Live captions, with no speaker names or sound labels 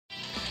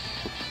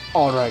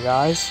Alright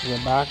guys,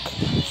 we're back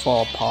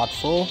for part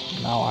 4.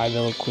 Now I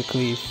will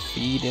quickly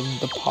feed in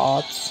the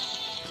pots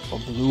for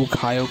Blue,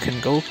 Kaioken,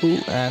 and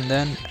Goku, and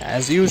then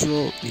as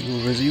usual we will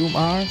resume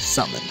our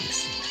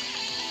summons.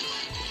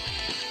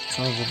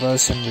 So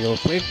reverse him real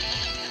quick.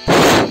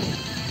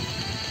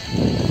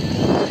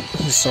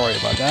 Sorry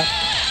about that.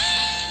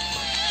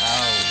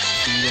 I'll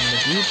feed in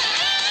the dupe,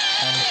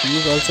 and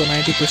he's also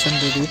 90%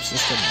 the dupe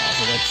system now,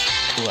 so that's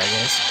cool I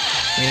guess.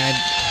 I mean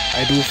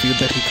I do feel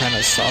that he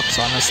kinda sucks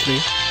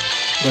honestly.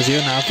 Because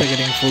even after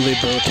getting fully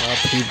built up,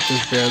 he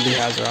just barely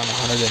has around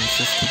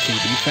 150k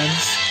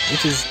defense,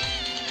 which is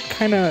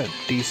kinda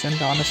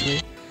decent, honestly.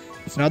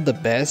 It's not the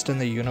best in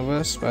the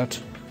universe, but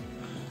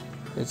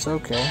it's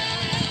okay.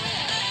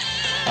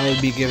 I will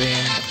be giving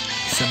him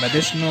some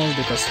additional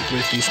because he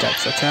greatly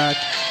stacks attack,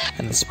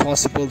 and it's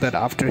possible that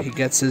after he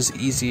gets his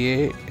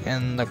EZA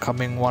in the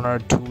coming 1 or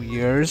 2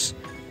 years,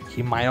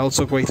 he might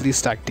also greatly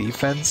stack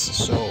defense,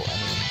 so I mean,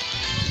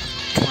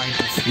 trying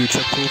to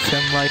future-proof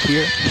him right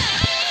here.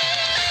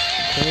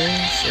 Okay,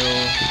 so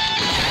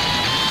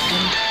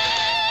and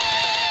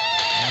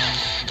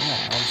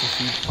yeah, I also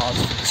feed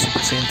pots for the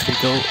Super Saiyan 3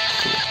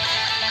 Goku.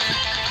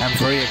 I'm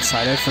very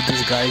excited for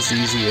this guy's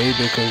ZZA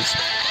because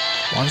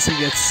once he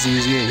gets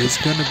ZZA, he's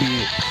gonna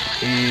be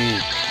a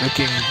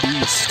freaking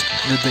beast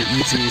with the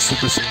EZA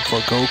Super Saiyan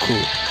for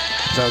Goku.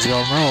 Because as you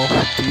all know,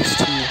 these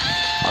two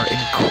are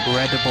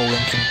incredible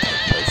linking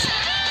partners.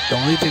 The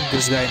only thing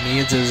this guy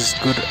needs is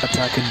good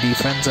attack and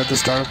defense at the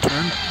start of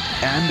turn,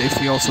 and if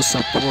he also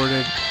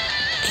supported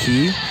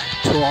Ki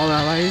to all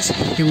allies,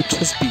 he would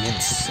just be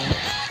insane.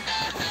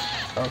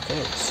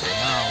 Okay, so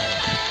now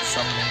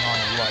summoning on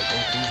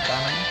Goku's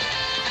banner,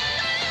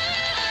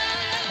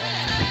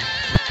 and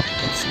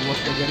let's see what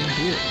we're getting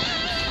here.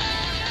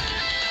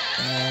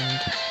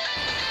 And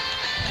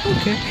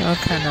okay,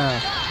 kinda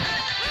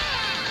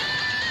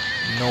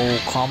no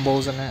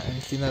combos and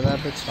anything like that,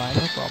 but it's fine,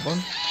 no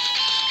problem.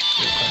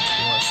 We'll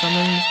continue our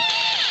summons.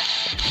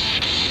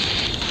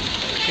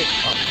 Okay,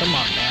 oh come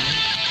on, man.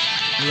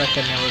 Like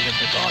I never get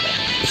the god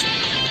animation,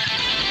 you know?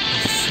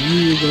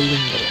 Feel the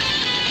linger.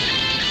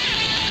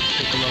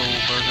 Piccolo,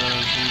 Berger,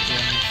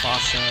 Bujin,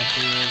 Fasha,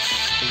 Beerus,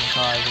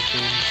 Stinkai,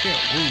 Raccoon, Kill.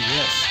 Oh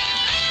yes,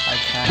 I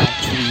can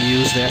actually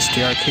use the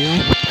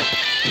STRQ.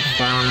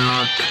 If I'm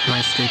not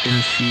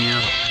mistaken, she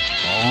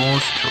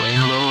almost train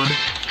load.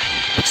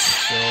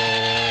 So,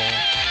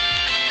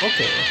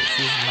 okay,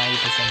 she's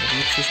 90% the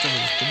beat system,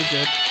 which is pretty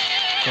good.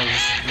 Because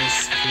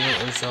this here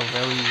is a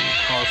very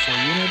powerful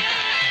unit.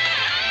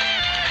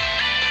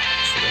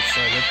 That's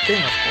a good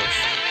thing, of course.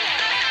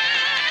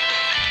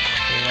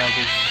 We have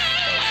this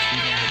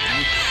feeding the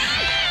dupes.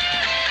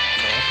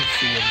 So I can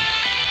feed them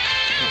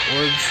the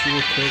orbs real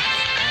quick,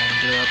 and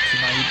they're up to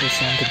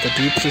 90% of the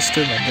dupe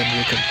system, and then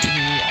we'll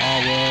continue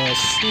our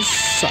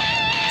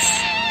summons.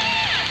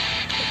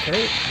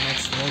 Okay,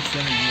 next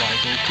motion, UI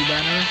Goku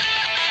banner.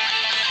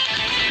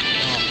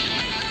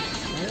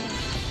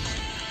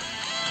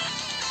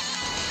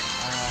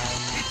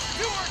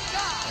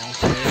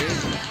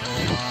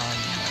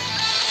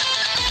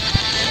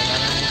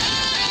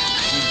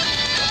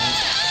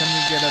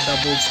 Get a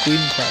double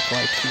screen crack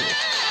right here.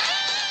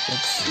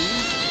 Let's see.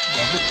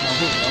 Love it. Come on.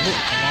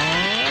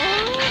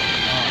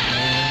 Oh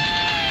man.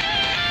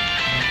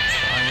 I'm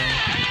trying to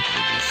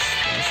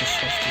just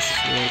stuff this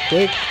real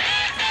quick.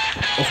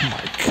 Oh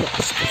my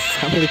gosh, the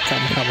family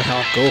Kamehameha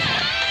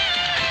Gohan.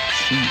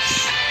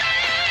 Sheesh.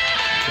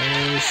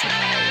 Okay, so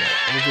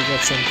now we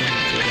got something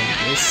good in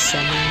this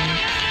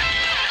summon.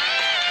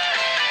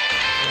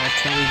 What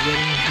are we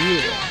getting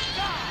here?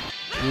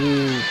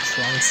 Ooh,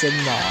 Trunks and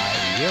Mai.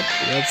 Yep,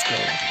 let's go.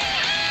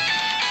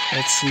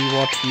 Let's see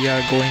what we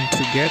are going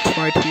to get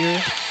right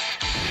here.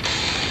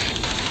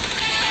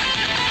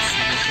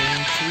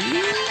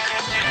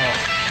 Oh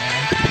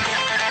man.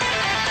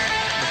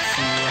 Let's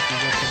see what we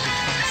get from the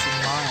Trunks and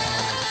Mai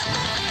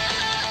animation.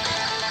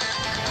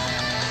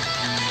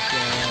 And we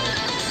get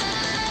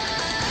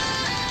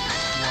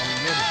one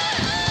minute.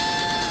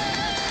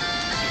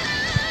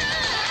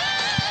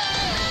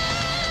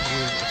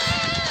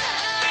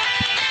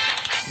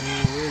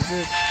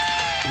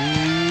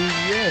 Ooh,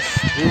 yes,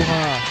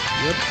 Ruha.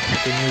 Yep,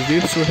 can use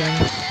dips for him.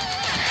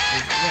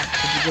 Yeah,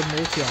 pretty good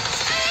multi on.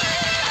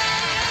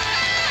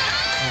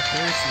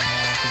 Okay, so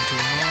now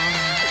continue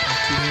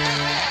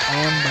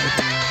on by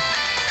doing.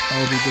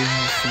 I'll be doing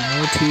free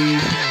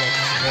multi,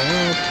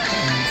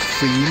 and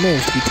free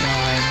multi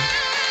time.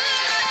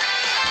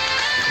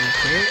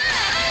 Okay,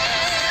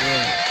 so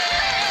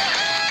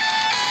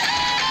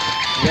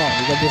wow,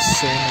 we got the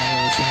same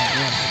animation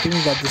again. I think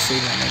we got the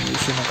same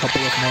animation a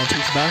couple of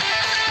multis back.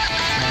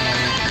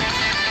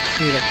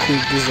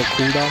 This is a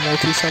cooldown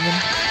multi-summon.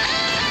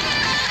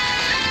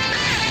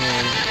 So,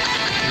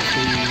 if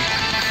we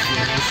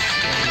finish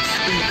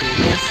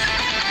this,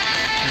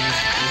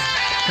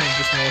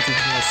 this multi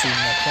does not seem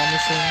that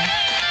promising.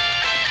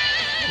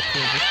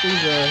 Okay, this is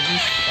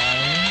he's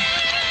fine.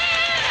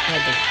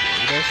 Not the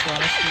greatest,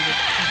 honestly, but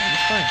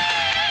he's fine.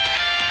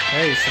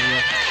 Okay, so we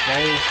have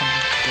 12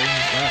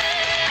 games left.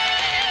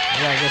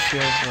 yeah, I guess you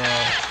have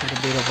a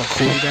bit of a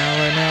cooldown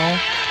right now.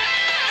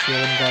 So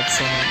you haven't got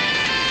some,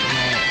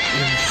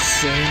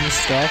 insane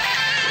stuff.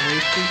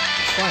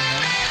 It's fine,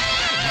 man.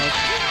 Not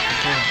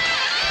okay.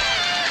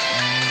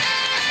 And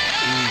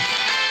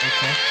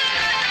okay.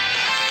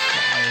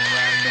 5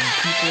 random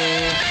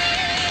people.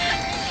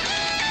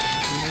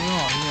 Continuing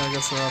on. Yeah, I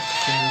guess I'll have to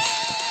finish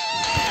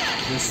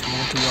this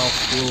multi off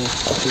real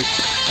quick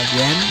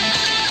again.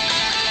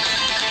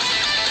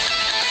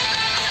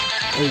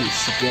 Oh,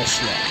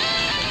 Sugeshla.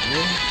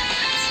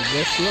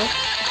 Sugeshla?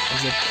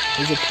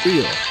 Is it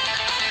real?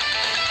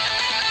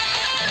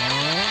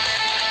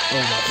 Oh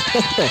my.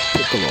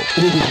 Piccolo.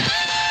 Ooh.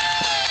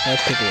 That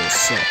Piccolo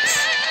sucks.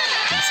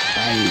 He's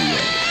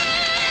tired.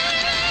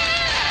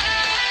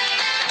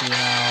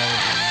 Now,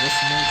 this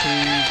multi.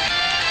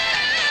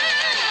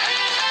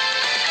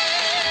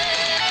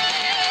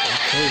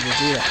 Okay,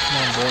 Vegeta, come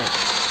on, boy.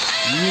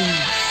 You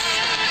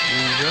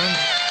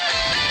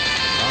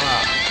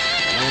ah.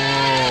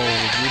 Whoa,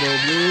 Vegito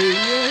Blue,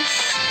 yes.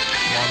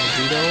 Come on,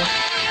 Vegito.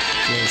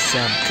 Okay,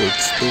 Sam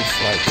Cooks, still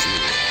fight you.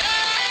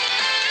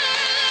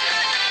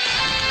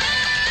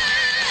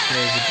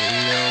 Okay,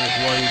 Vegito,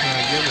 what are you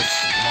gonna give us?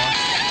 Come on.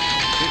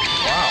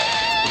 Wow,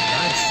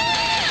 nice.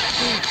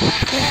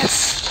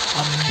 Yes!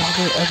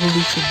 Another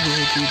evolution to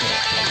Vegeta.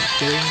 Are you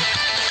kidding?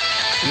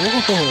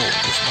 Whoa,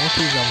 this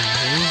multi is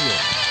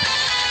amazing.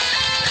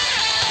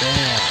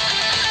 Damn.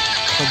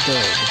 But the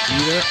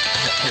Vegeta,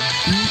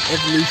 the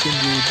evolution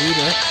to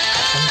Vegeta,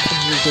 and then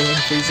you go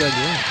and face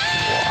again.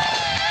 Wow.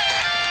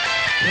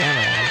 Yeah,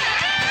 man.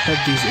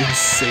 Have these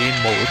insane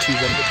multis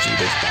and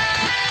Vegeta's back.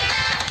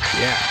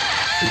 Yeah.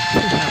 It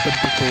could happen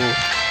to go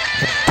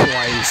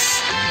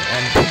twice,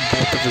 and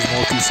both of his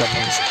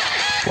multi-summons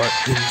were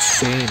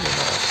insane,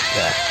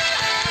 Yeah.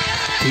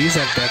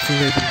 These have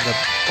definitely been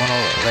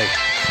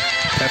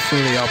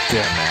definitely up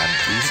there, man.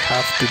 These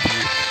have to be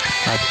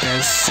the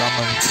best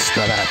summons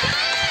that I've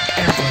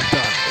ever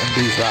done in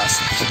these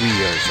last 3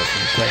 years of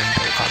me playing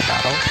Dokkan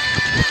Battle.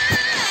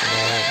 So,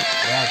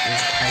 yeah,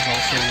 this has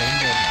also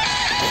Rainbow now.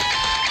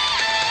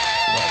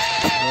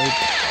 That's great.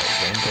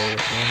 Rainbow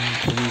in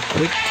pretty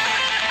quick.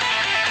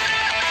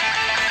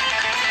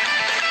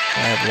 I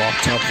have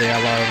locked up the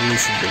Ally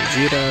Evolution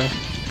Vegeta.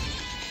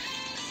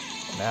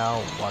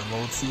 Now, one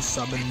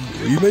multi-summon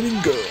remaining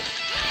girl.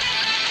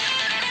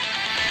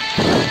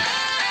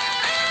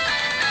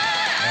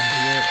 And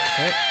here,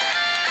 okay.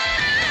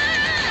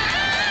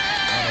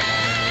 Not an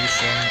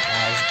animation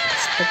as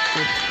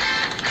expected.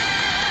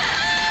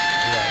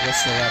 Yeah, I guess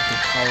I'll have to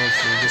power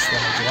through this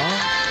one as well.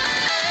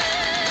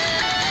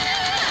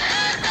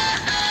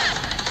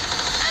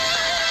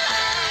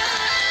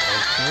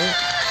 Okay.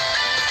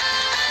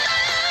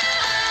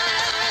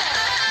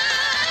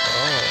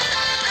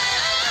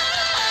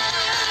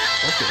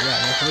 Okay, yeah,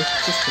 the first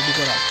is pretty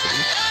good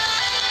actually.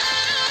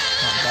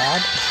 Not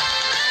bad.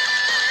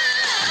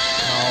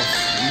 Now,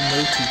 free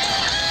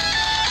multi-time.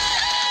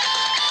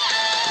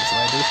 Okay, so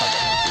I do have the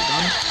multi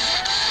done.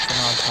 So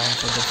now time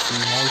for the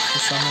free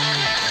multi-summon.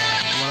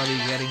 And what are we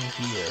getting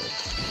here?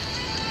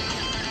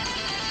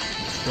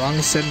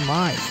 Trunks and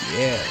Mai,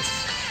 yes.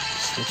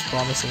 This looks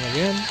promising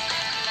again.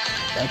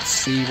 Let's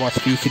see what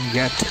we can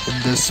get in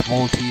this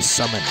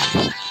multi-summon.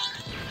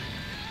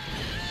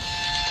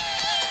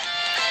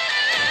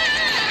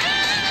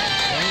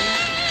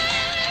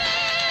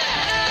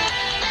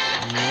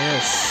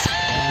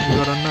 We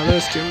got another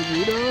still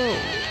Vegito!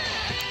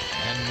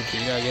 And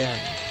Vegeta again.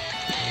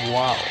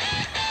 Wow.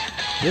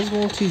 This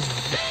multi is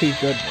very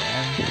good,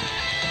 man.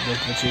 But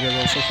Vegeta is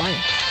also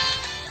fine.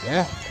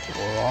 Yeah,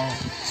 overall,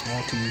 this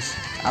multi is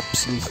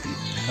absolutely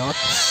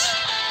nuts.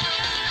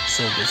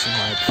 So this is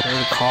my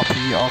third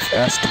copy of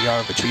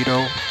STR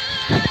Vegito.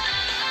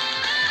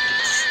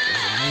 It's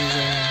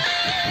amazing.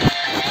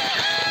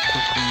 So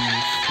quickly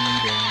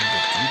feeding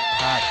the deep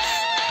packs.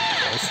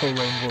 Also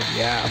Rainbow,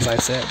 yeah, as I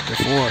said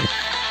before.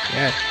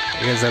 Yeah,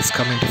 because that's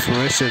coming to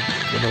fruition.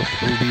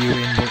 We'll be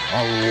Rainbow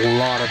a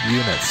lot of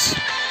units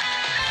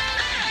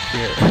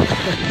here.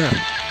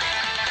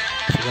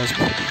 So that's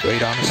pretty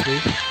great, honestly.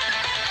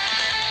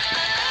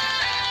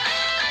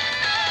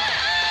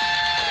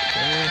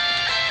 Okay,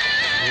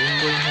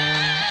 Rainbow him.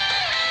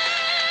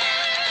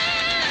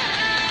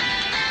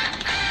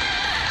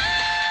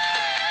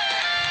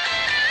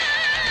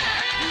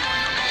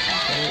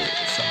 Okay,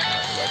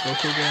 summon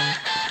Retro again.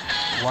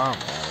 Wow,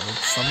 man,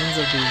 summons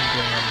are doing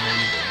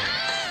amazing.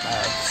 I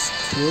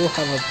still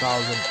have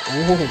 1,000.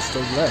 Oh,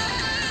 still left.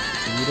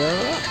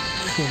 Vegeta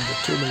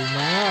to me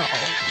now.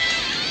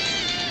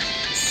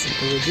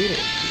 Super Vegeta.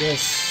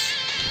 Yes.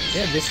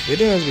 Yeah, this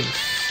video has been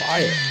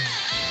fire.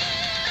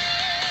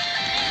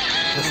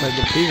 Just like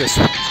the previous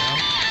ones, huh?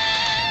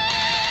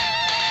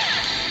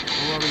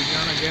 Who are we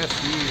gonna get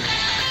here?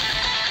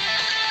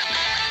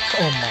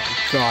 Oh my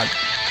god.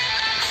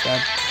 It's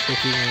that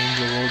freaking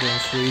Angel World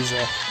and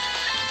Frieza.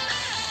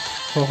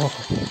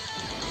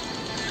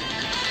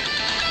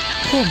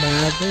 Oh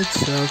man, that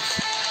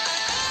sucks.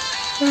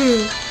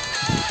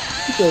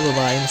 Never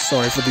mind,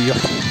 sorry for the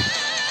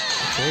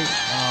Okay,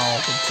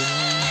 now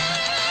continue.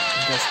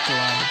 just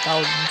around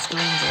 1,000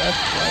 screens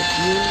left right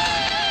here.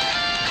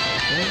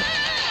 Okay.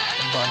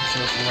 A bunch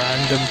of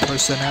random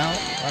personnel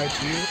right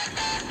here.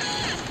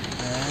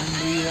 And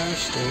we are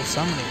still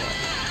summoning them.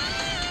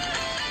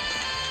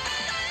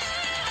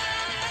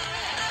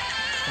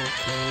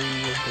 Okay,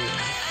 we're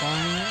doing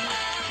fine.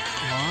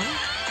 Come on.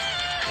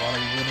 What are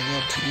we gonna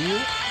get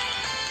here?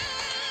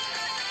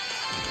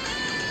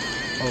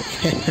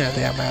 Okay,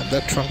 yeah man,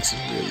 that Trunks is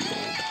really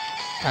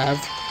old.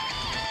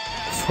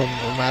 From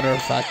a matter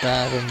of fact,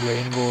 I haven't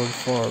played Gold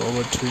for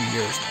over 2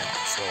 years now,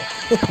 so.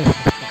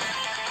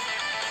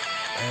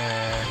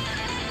 and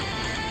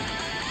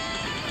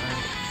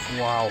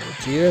wow,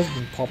 Vegeta's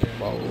been popping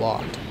up a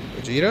lot.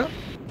 Vegeta?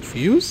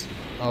 Fuse?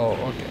 Oh,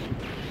 okay.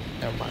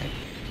 Never mind.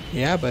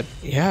 Yeah, but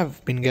yeah,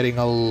 I've been getting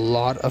a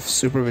lot of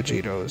Super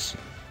Vegetos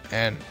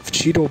and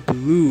Vegito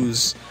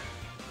Blues.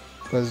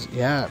 Because,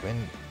 yeah, I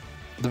mean,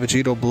 the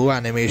Vegito Blue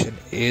animation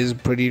is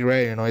pretty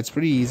rare, you know, it's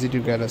pretty easy to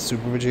get a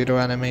Super Vegito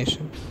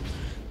animation.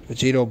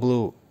 Vegito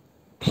Blue,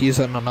 he's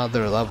on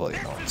another level,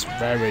 you know, it's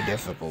very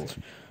difficult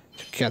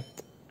to get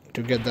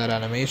that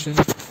animation.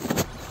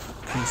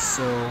 Okay,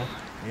 so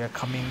we are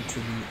coming to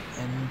the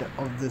end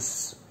of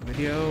this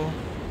video.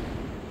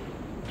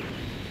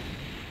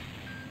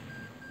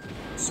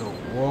 So,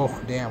 whoa,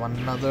 damn,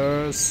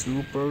 another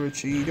Super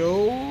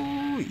Vegito,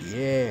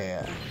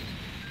 yeah.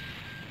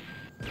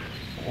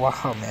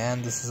 Wow,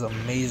 man, this is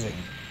amazing.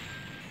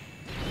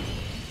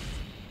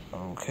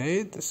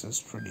 Okay, this is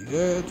pretty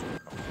good.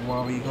 What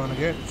are we gonna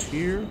get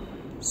here?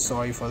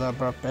 Sorry for that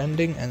abrupt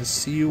ending, and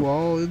see you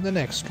all in the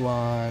next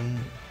one.